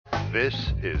This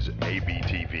is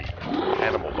ABTV,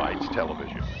 Animal Bites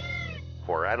Television.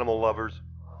 For animal lovers,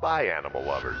 by animal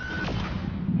lovers.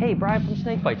 Hey, Brian from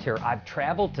SnakeBytes here. I've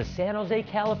traveled to San Jose,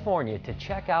 California to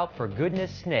check out For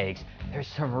Goodness Snakes. There's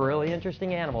some really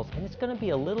interesting animals, and it's going to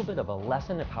be a little bit of a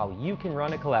lesson of how you can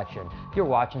run a collection. You're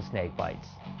watching SnakeBytes.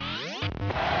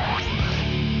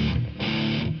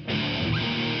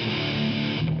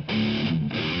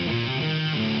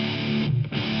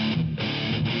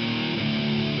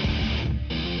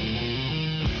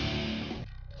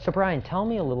 So Brian, tell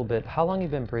me a little bit, how long you've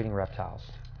been breeding reptiles?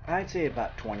 I'd say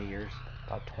about 20 years.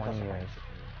 About 20 years.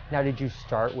 Now, did you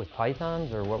start with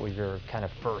pythons, or what was your kind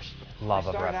of first love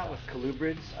of reptiles? I started out with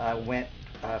colubrids. I went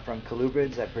from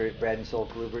colubrids. I bred and sold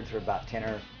colubrids for about 10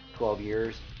 or 12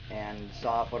 years, and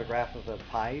saw a photograph of a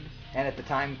pied. And at the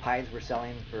time, pieds were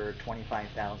selling for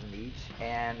 $25,000 each,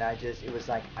 and it was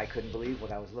like I couldn't believe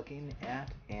what I was looking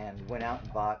at, and went out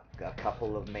and bought a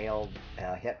couple of male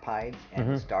het pieds,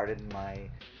 and started my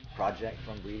project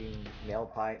from breeding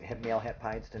male het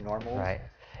pieds to normals. Right.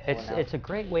 It's a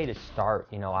great way to start,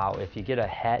 you know, out. If you get a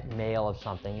het male of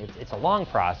something, it's a long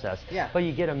process. Yeah. But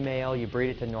you get a male, you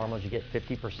breed it to normals, you get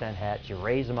 50% hets, you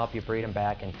raise them up, you breed them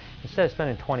back, and instead of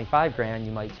spending 25 grand,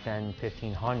 you might spend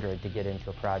 1,500 to get into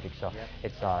a project. So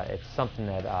it's something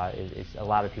that is a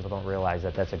lot of people don't realize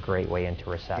that's a great way into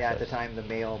recessives. Yeah, at the time the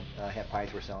male het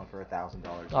pieds were selling for $1,000.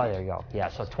 Oh, there you go. Yeah,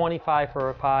 so 25 for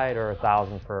a pied or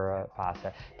 1,000 for a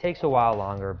pasta. Takes a while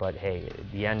longer, but hey,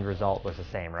 the end result was the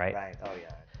same, right? Right. Oh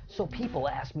yeah. So people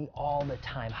ask me all the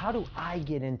time, how do I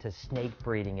get into snake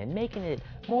breeding and making it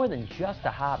more than just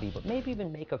a hobby, but maybe even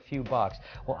make a few bucks?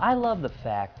 Well, I love the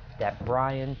fact that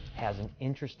Brian has an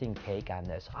interesting take on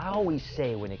this. I always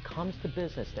say when it comes to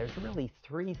business, there's really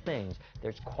three things.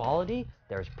 There's quality,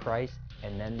 there's price,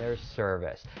 and then there's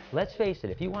service. Let's face it,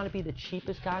 if you want to be the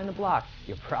cheapest guy on the block,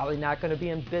 you're probably not going to be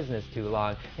in business too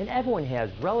long, and everyone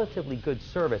has relatively good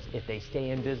service if they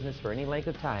stay in business for any length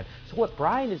of time. So what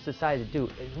Brian has decided to do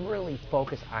is really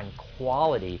focus on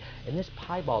quality, and this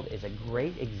piebald is a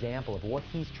great example of what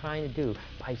he's trying to do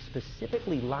by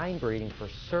specifically line breeding for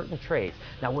certain traits.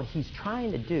 Now what he's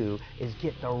trying to do is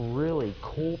get the really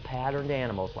cool patterned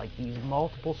animals, like these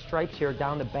multiple stripes here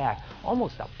down the back,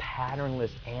 almost a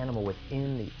patternless animal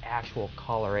within the actual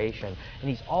coloration. And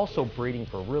he's also breeding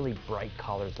for really bright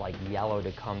colors like yellow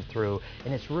to come through,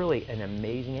 and it's really an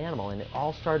amazing animal. And it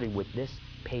all started with this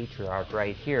patriarch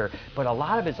right here, but a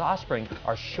lot of his offspring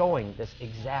are showing this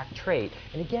exact trait.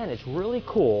 And again, it's really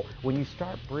cool when you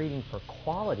start breeding for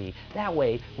quality. That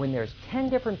way, when there's 10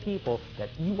 different people that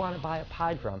you want to buy a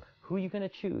pied from, who are you going to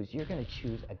choose? You're going to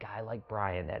choose a guy like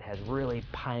Brian that has really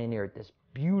pioneered this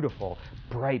beautiful,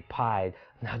 bright pied.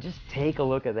 Now just take a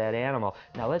look at that animal.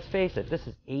 Now let's face it, this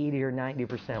is 80 or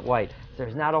 90% white.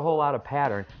 There's not a whole lot of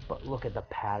pattern, but look at the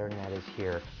pattern that is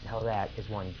here. Now that is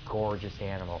one gorgeous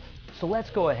animal. So let's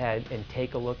go ahead and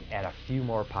take a look at a few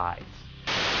more pieds.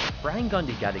 Brian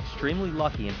Gundy got extremely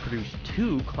lucky and produced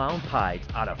 2 clown pieds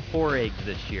out of 4 eggs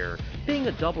this year. Being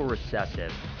a double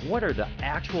recessive, what are the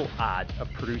actual odds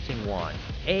of producing one?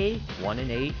 A, 1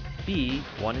 in 8, B,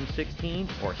 1 in 16,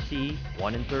 or C,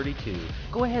 1 in 32?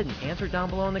 Go ahead and answer down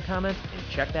below in the comments and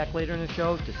check back later in the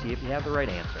show to see if you have the right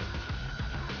answer.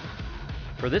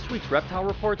 For this week's Reptile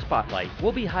Report Spotlight,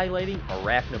 we'll be highlighting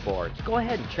arachnoboards. Go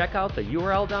ahead and check out the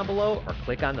URL down below or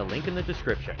click on the link in the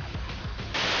description.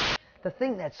 The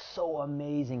thing that's so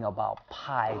amazing about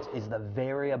pieds is the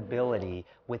variability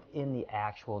within the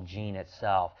actual gene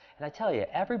itself. And I tell you,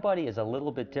 everybody is a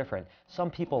little bit different.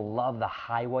 Some people love the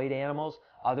high white animals,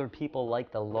 other people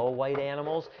like the low white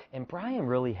animals, and Brian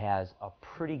really has a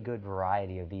pretty good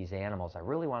variety of these animals. I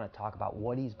really want to talk about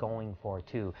what he's going for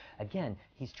too. Again,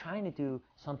 he's trying to do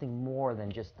something more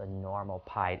than just the normal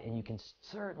pied, and you can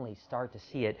certainly start to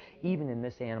see it even in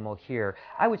this animal here.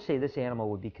 I would say this animal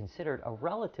would be considered a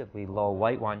relatively low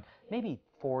white one, maybe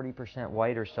 40%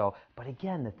 white or so. But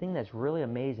again, the thing that's really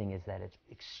amazing is that it's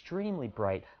extremely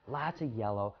bright, lots of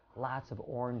yellow, lots of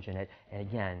orange in it, and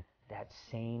again, that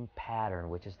same pattern,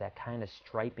 which is that kind of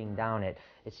striping down it.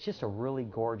 It's just a really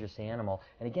gorgeous animal.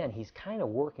 And again, he's kind of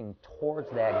working towards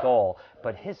that goal.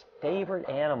 But his favorite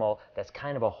animal that's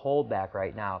kind of a holdback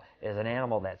right now is an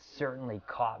animal that certainly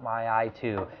caught my eye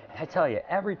too. And I tell you,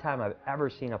 every time I've ever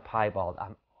seen a piebald,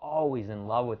 I'm always in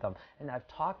love with them. And I've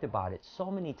talked about it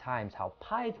so many times how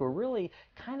pieds were really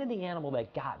kind of the animal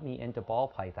that got me into ball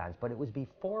pythons. But it was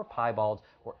before piebalds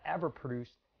were ever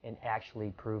produced and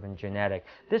actually proven genetic.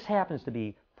 This happens to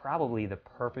be probably the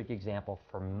perfect example,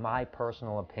 for my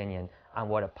personal opinion, on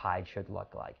what a pied should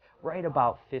look like. right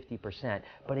about 50%.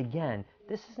 But again,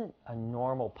 this isn't a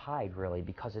normal pied really,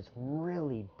 because it's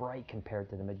really bright compared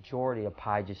to the majority of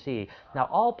pieds you see. Now,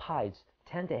 all pieds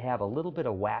tend to have a little bit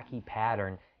of wacky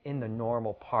pattern in the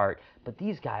normal part, but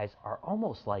these guys are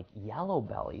almost like yellow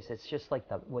bellies. It's just like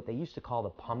what they used to call the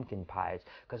pumpkin pies,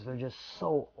 because they're just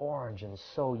so orange and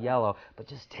so yellow. But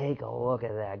just take a look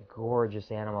at that gorgeous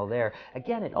animal there.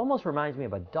 Again, it almost reminds me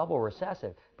of a double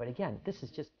recessive, but again, this is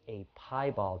just a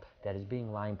piebald that is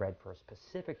being line bred for a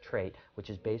specific trait, which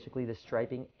is basically the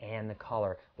striping and the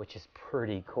color, which is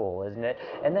pretty cool, isn't it?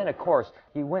 And then, of course,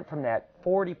 you went from that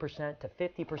 40% to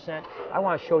 50%. I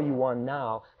want to show you one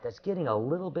now that's getting a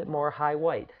little bit more high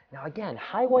white. Now, again,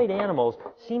 high white animals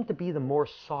seem to be the more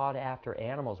sought after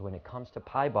animals when it comes to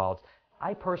piebalds.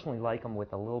 I personally like them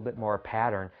with a little bit more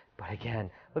pattern, but again,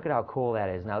 look at how cool that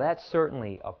is. Now, that's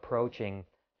certainly approaching,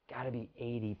 got to be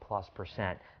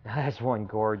 80+%. Now, that's one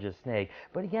gorgeous snake.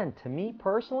 But again, to me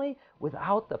personally,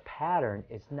 without the pattern,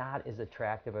 it's not as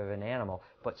attractive of an animal.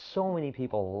 But so many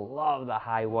people love the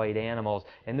high white animals,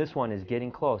 and this one is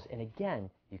getting close. And again,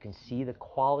 you can see the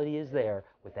quality is there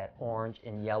with that orange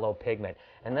and yellow pigment.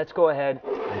 And let's go ahead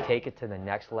and take it to the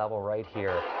next level right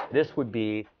here. This would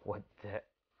be what the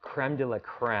creme de la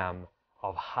creme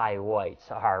of high whites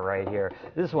are right here.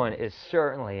 This one is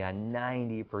certainly a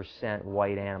 90%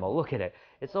 white animal. Look at it.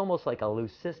 It's almost like a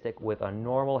leucistic with a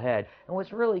normal head. And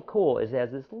what's really cool is it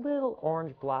has this little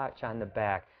orange blotch on the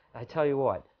back. I tell you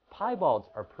what, piebalds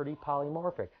are pretty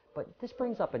polymorphic, but this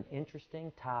brings up an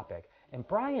interesting topic. And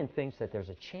Brian thinks that there's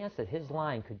a chance that his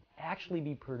line could actually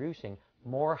be producing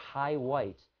more high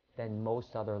whites than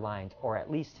most other lines, or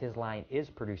at least his line is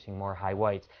producing more high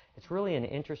whites. It's really an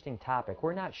interesting topic.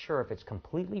 We're not sure if it's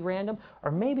completely random,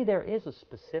 or maybe there is a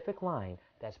specific line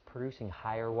that's producing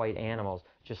higher white animals,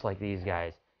 just like these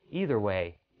guys. Either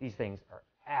way, these things are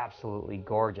absolutely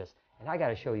gorgeous. And I got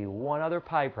to show you one other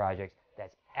pied project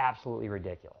that's absolutely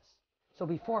ridiculous. So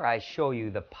before I show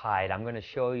you the pied, I'm going to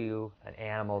show you an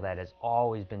animal that has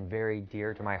always been very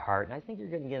dear to my heart, and I think you're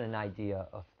going to get an idea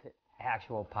of the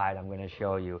actual pied I'm going to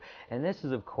show you. And this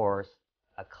is, of course,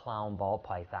 a clown ball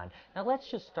python. Now, let's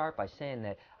just start by saying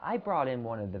that I brought in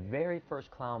one of the very first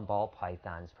clown ball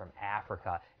pythons from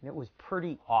Africa, and it was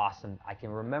pretty awesome. I can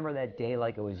remember that day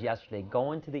like it was yesterday,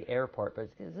 going to the airport, but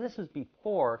this was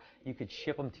before you could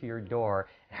ship them to your door.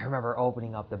 And I remember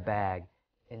opening up the bag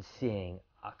and seeing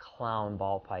a clown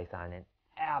ball python, and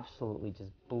absolutely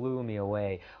just blew me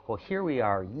away. Well, here we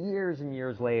are years and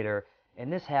years later,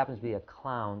 and this happens to be a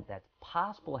clown that's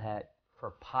possible het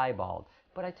for piebald.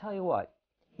 But I tell you what,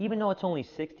 even though it's only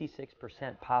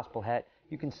 66% possible het,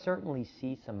 you can certainly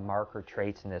see some marker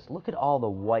traits in this. Look at all the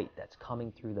white that's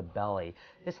coming through the belly.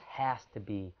 This has to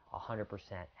be 100%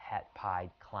 het pied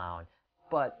clown.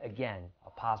 But again, a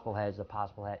possible het is a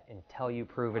possible het until you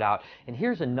prove it out. And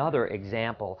here's another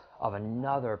example of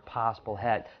another possible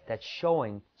het that's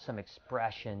showing some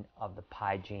expression of the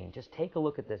pied gene. Just take a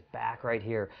look at this back right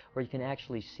here, where you can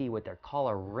actually see what they call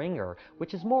a ringer,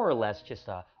 which is more or less just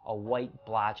a white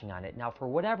blotching on it. Now, for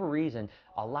whatever reason,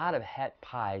 a lot of het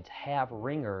pieds have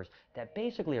ringers that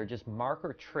basically are just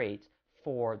marker traits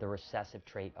for the recessive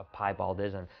trait of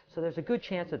piebaldism. So there's a good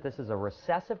chance that this is a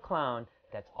recessive clown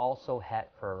that's also het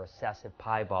for a recessive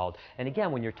piebald. And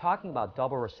again, when you're talking about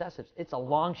double recessives, it's a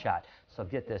long shot. So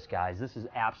get this, guys. This is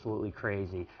absolutely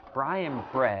crazy. Brian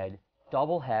bred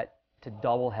double het to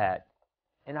double het,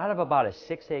 and out of about a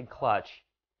 6-egg clutch,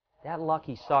 that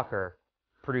lucky sucker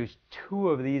produced 2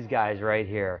 of these guys right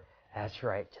here. That's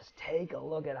right. Just take a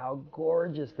look at how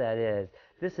gorgeous that is.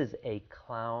 This is a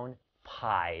clown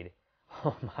pied.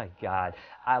 Oh my God.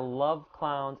 I love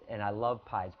clowns and I love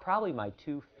pieds. Probably my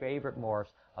 2 favorite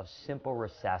morphs of simple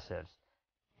recessives.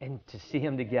 And to see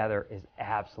them together is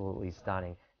absolutely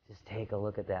stunning. Just take a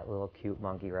look at that little cute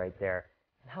monkey right there.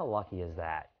 And how lucky is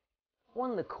that? One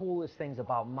of the coolest things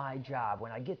about my job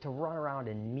when I get to run around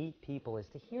and meet people is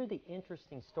to hear the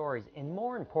interesting stories, and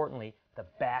more importantly, the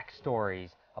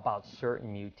backstories about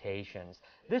certain mutations.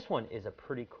 This one is a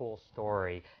pretty cool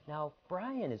story. Now,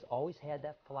 Brian has always had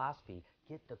that philosophy,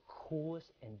 get the coolest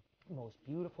and most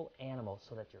beautiful animal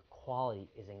so that your quality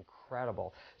is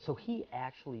incredible. So he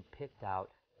actually picked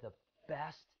out the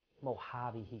best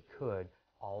Mojave he could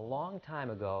a long time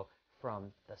ago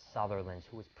from the Sutherlands,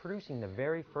 who was producing the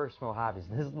very first Mojaves.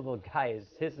 This little guy is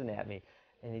hissing at me,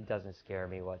 and he doesn't scare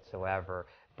me whatsoever.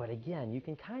 But again, you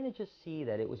can kind of just see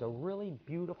that it was a really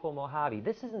beautiful Mojave.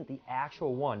 This isn't the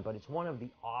actual one, but it's one of the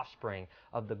offspring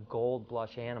of the gold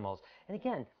blush animals. And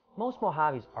again, Most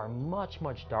Mojaves are much,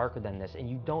 much darker than this, and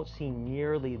you don't see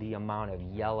nearly the amount of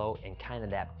yellow and kind of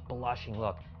that blushing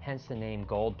look, hence the name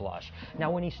Gold Blush.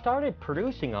 Now, when he started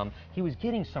producing them, he was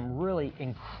getting some really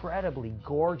incredibly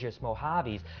gorgeous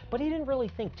Mojaves, but he didn't really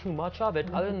think too much of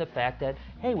it other than the fact that,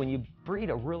 hey, when you breed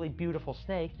a really beautiful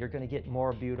snake, you're going to get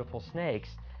more beautiful snakes.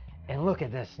 And look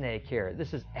at this snake here.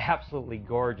 This is absolutely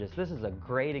gorgeous. This is a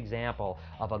great example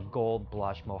of a Gold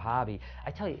Blush Mojave.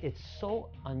 I tell you, it's so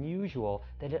unusual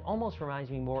that it almost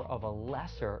reminds me more of a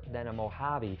lesser than a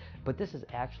Mojave, but this is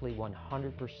actually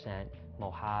 100%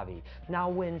 Mojave. Now,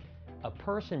 when a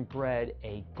person bred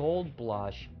a Gold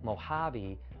Blush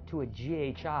Mojave to a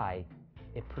GHI,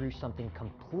 it produced something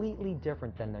completely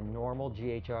different than the normal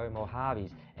GHI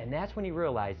Mojaves. And that's when he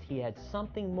realized he had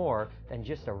something more than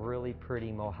just a really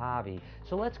pretty Mojave.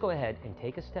 So let's go ahead and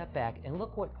take a step back and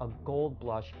look what a Gold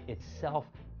Blush itself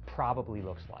probably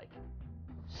looks like.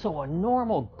 So a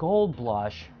normal Gold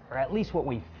Blush, or at least what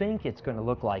we think it's going to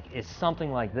look like, is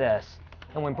something like this.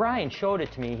 And when Brian showed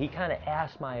it to me, he kind of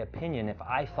asked my opinion if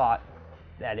I thought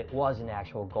that it was an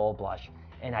actual Gold Blush.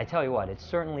 And I tell you what, it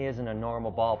certainly isn't a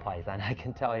normal ball python, I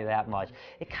can tell you that much.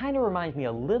 It kind of reminds me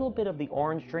a little bit of the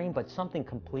Orange Dream, but something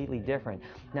completely different.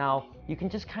 Now, you can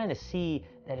just kind of see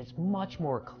that it's much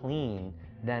more clean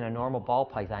than a normal ball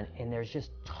python, and there's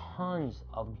just tons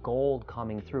of gold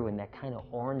coming through and that kind of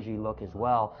orangey look as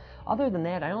well. Other than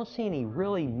that, I don't see any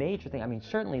really major thing. I mean,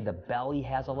 certainly the belly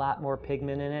has a lot more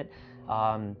pigment in it.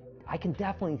 I can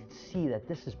definitely see that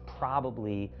this is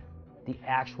probably the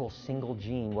actual single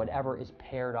gene, whatever is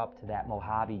paired up to that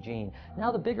Mojave gene.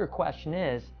 Now the bigger question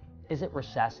is it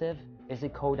recessive, is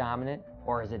it codominant,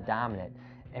 or is it dominant?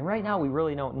 And right now we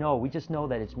really don't know. We just know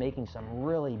that it's making some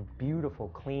really beautiful,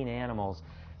 clean animals.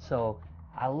 So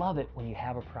I love it when you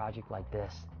have a project like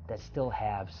this that still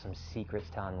have some secrets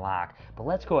to unlock. But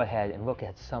let's go ahead and look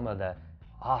at some of the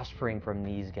offspring from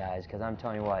these guys, because I'm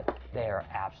telling you what, they are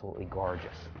absolutely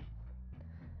gorgeous.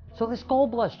 So this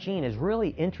Gold Blush gene is really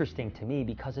interesting to me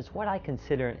because it's what I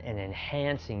consider an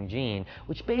enhancing gene,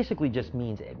 which basically just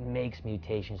means it makes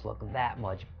mutations look that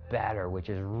much better, which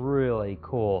is really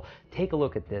cool. Take a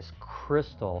look at this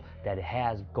crystal that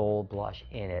has Gold Blush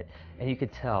in it, and you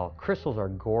could tell crystals are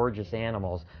gorgeous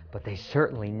animals, but they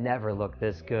certainly never look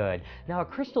this good. Now, a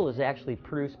crystal is actually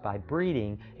produced by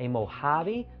breeding a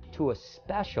Mojave to a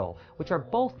special, which are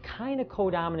both kind of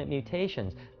codominant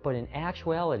mutations, but in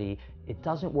actuality, it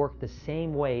doesn't work the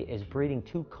same way as breeding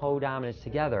two codominants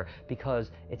together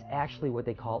because it's actually what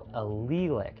they call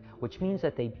allelic, which means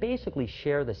that they basically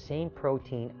share the same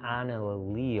protein on an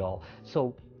allele.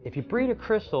 So if you breed a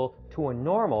crystal to a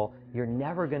normal, you're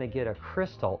never going to get a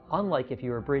crystal, unlike if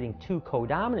you were breeding two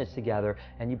codominants together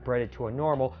and you bred it to a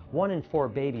normal. 1 in 4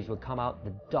 babies would come out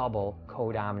the double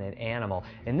codominant animal.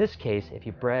 In this case, if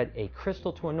you bred a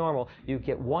crystal to a normal, you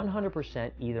get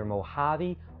 100% either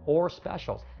Mojave or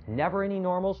specials. Never any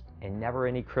normals and never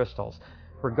any crystals.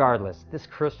 Regardless, this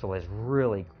crystal is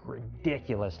really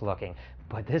ridiculous looking,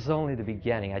 but this is only the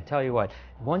beginning. I tell you what,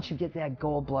 once you get that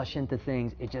Gold Blush into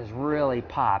things, it just really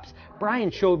pops.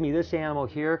 Brian showed me this animal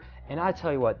here, and I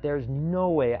tell you what, there's no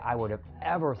way I would have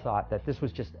ever thought that this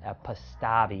was just a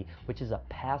Pastavi, which is a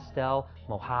pastel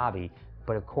Mojave,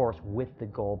 but of course with the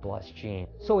Gold Blush gene.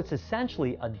 So it's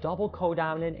essentially a double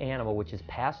codominant animal, which is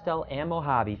pastel and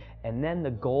Mojave, and then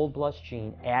the Gold Blush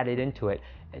gene added into it.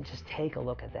 And just take a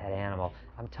look at that animal.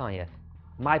 I'm telling you,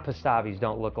 my Pastavis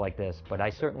don't look like this, but I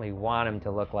certainly want them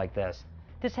to look like this.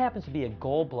 This happens to be a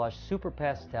Gold Blush Super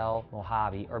Pastel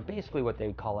Mojave, or basically what they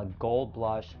would call a Gold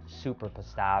Blush Super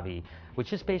Pastavi, which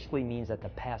just basically means that the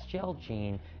pastel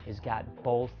gene has got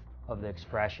both of the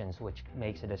expressions, which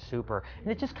makes it a super,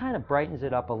 and it just kind of brightens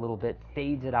it up a little bit,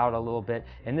 fades it out a little bit,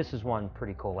 and this is one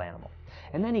pretty cool animal.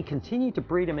 And then he continued to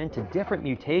breed them into different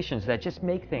mutations that just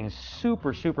make things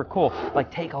super, super cool.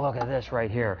 Like, take a look at this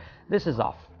right here. This is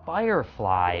a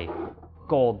Firefly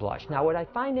Gold Blush. Now, what I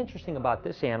find interesting about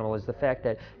this animal is the fact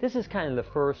that this is kind of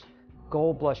the first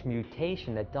Gold Blush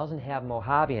mutation that doesn't have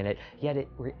Mojave in it, yet it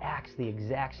reacts the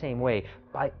exact same way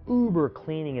by uber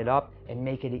cleaning it up and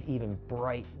making it even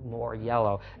bright, more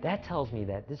yellow. That tells me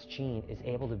that this gene is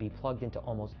able to be plugged into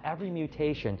almost every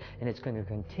mutation, and it's going to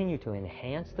continue to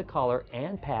enhance the color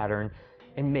and pattern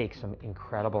and make some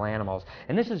incredible animals.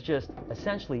 And this is just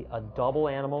essentially a double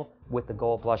animal with the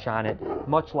Gold Blush on it,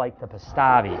 much like the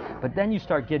Pastavi. But then you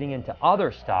start getting into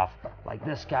other stuff, like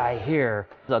this guy here,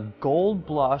 the Gold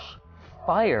Blush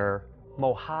Fire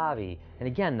Mojave. And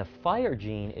again, the fire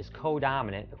gene is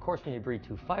codominant. Of course, when you breed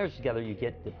two fires together, you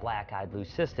get the black-eyed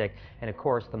leucistic, and of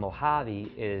course the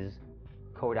Mojave is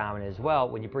codominant as well.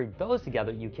 When you breed those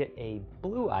together, you get a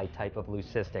blue-eye type of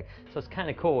leucistic. So it's kind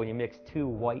of cool when you mix two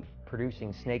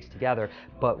white-producing snakes together,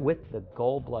 but with the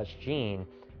gold blush gene,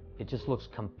 it just looks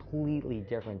completely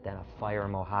different than a fire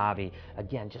Mojave.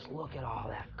 Again, just look at all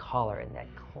that color and that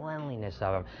cleanliness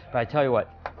of them. But I tell you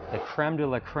what, the creme de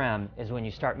la creme is when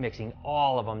you start mixing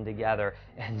all of them together.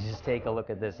 And just take a look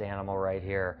at this animal right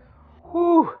here.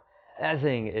 Whew! That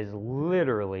thing is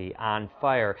literally on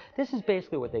fire. This is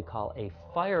basically what they call a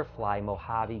Firefly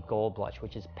Mojave Gold Blush,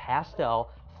 which is pastel,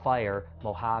 fire,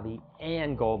 Mojave,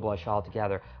 and gold blush all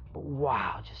together. But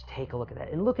wow, just take a look at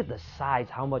that. And look at the size,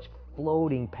 how much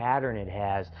floating pattern it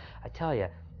has. I tell you,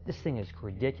 this thing is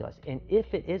ridiculous. And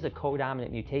if it is a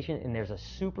codominant mutation and there's a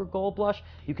super gold blush,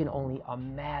 you can only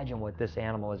imagine what this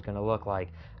animal is going to look like.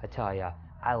 I tell you,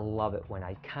 I love it when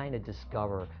I kind of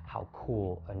discover how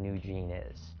cool a new gene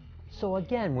is. So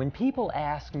again, when people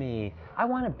ask me, I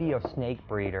want to be a snake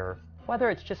breeder,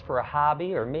 whether it's just for a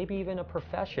hobby or maybe even a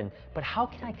profession, but how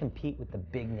can I compete with the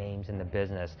big names in the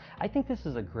business? I think this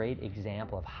is a great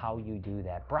example of how you do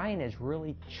that. Brian has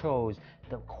really chose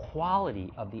the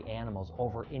quality of the animals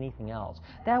over anything else.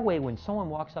 That way, when someone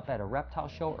walks up at a reptile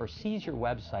show or sees your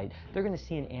website, they're going to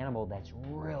see an animal that's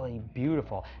really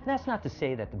beautiful. And that's not to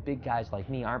say that the big guys like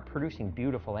me aren't producing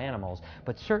beautiful animals,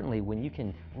 but certainly when you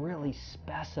can really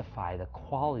specify the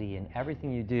quality in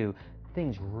everything you do,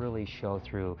 things really show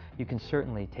through. You can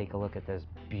certainly take a look at this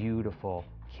beautiful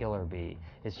killer bee.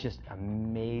 It's just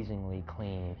amazingly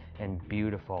clean and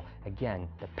beautiful. Again,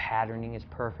 the patterning is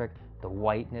perfect, the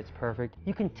whiteness is perfect.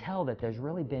 You can tell that there's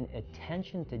really been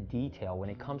attention to detail when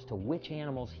it comes to which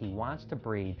animals he wants to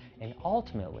breed and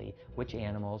ultimately which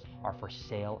animals are for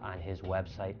sale on his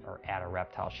website or at a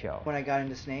reptile show. When I got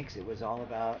into snakes, it was all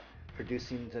about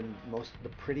producing the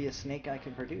prettiest snake I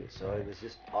could produce. So it was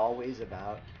just always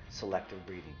about selective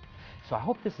breeding. So I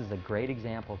hope this is a great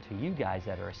example to you guys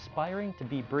that are aspiring to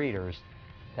be breeders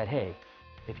that, hey,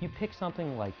 if you pick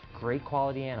something like great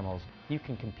quality animals, you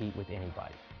can compete with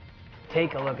anybody.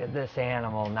 Take a look at this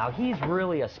animal. Now he's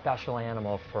really a special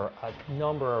animal for a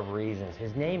number of reasons.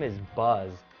 His name is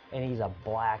Buzz, and he's a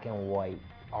black and white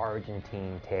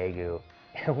Argentine tegu.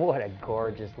 And what a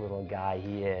gorgeous little guy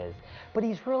he is. But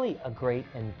he's really a great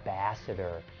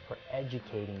ambassador for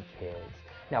educating kids.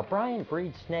 Now, Brian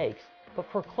breeds snakes, but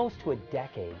for close to a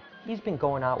decade, he's been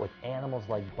going out with animals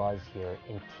like Buzz here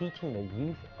and teaching the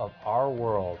youth of our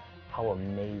world how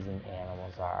amazing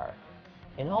animals are.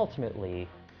 And ultimately,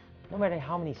 no matter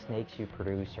how many snakes you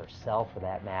produce or sell for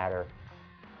that matter,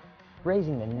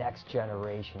 raising the next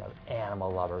generation of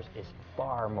animal lovers is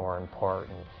far more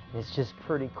important. And it's just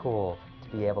pretty cool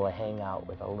to be able to hang out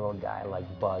with a little guy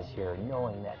like Buzz here,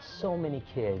 knowing that so many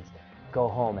kids go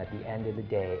home at the end of the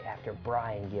day after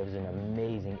Brian gives an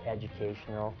amazing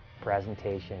educational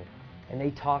presentation and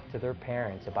they talk to their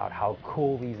parents about how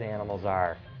cool these animals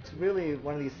are. It's really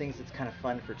one of these things that's kind of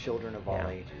fun for children of all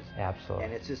ages. Absolutely.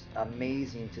 And it's just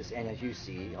amazing to, and as you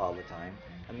see all the time,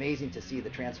 amazing to see the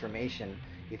transformation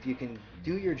if you can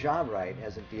do your job right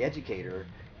as the educator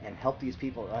and help these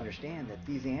people understand that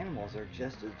these animals are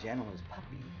just as gentle as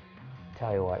puppies.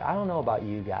 Tell you what, I don't know about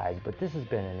you guys, but this has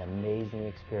been an amazing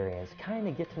experience. Kind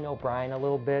of get to know Brian a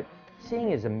little bit,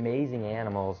 seeing his amazing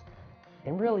animals,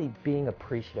 and really being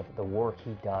appreciative of the work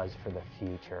he does for the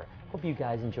future. Hope you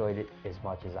guys enjoyed it as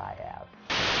much as I have.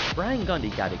 Brian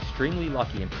Gundy got extremely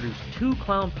lucky and produced 2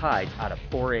 clown pies out of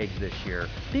 4 eggs this year.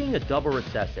 Being a double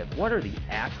recessive, what are the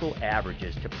actual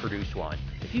averages to produce one?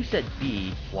 If you said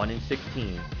B, 1 in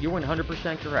 16, you're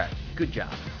 100% correct. Good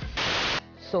job.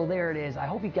 So there it is. I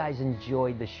hope you guys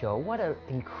enjoyed the show. What an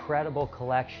incredible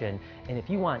collection. And if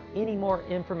you want any more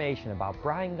information about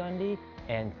Brian Gundy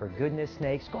and For Goodness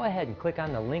Snakes, go ahead and click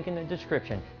on the link in the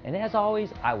description. And as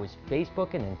always, I was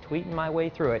Facebooking and tweeting my way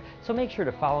through it, so make sure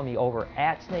to follow me over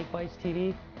at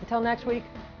SnakeBytesTV. Until next week,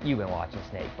 you've been watching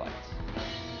Snake Bites.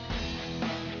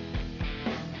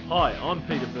 Hi, I'm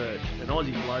Peter Birch, an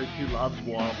Aussie bloke who loves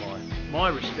wildlife. My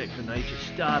respect for nature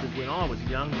started when I was a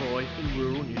young boy in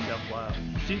rural New South Wales.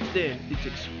 Since then, it's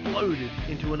exploded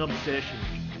into an obsession.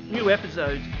 New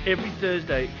episodes every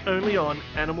Thursday, only on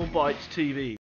AnimalBytesTV.